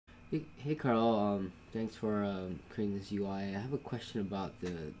Hey Carl, thanks for creating this UI. I have a question about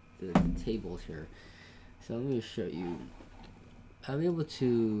the tables here. So let me show you. I'm able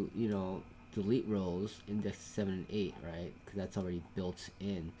to, delete rows, index 7 and 8, right? Because that's already built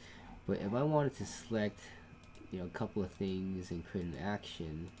in. But if I wanted to select, a couple of things and create an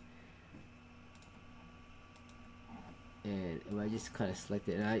action, and if I just kind of select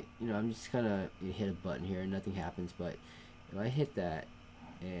it, and I'm just kind of hit a button here, and nothing happens. But if I hit that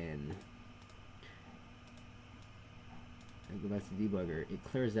and I go back to the debugger, it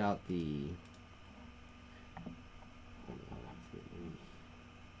clears out the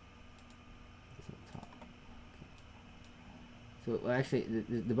so actually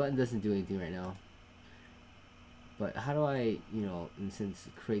the button doesn't do anything right now, but how do I, in a sense,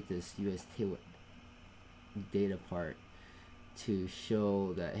 create this US table data part to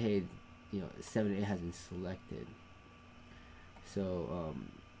show that, hey, 7A has been selected, so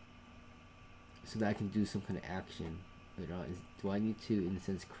so that I can do some kind of action later on. Do I need to, in a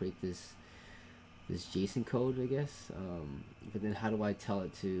sense, create this JSON code, I guess? But then how do I tell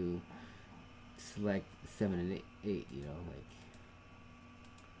it to select 7 and 8? Like,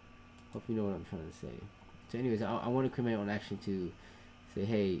 hope you know what I'm trying to say. So anyways, I want to create my own action to say,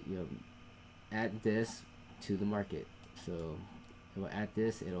 hey, add this to the market. So if I add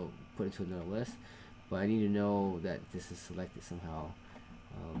this, it'll put it to another list, but I need to know that this is selected somehow.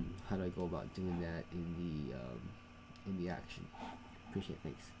 How do I go about doing that in the action? Appreciate it.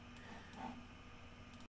 Thanks.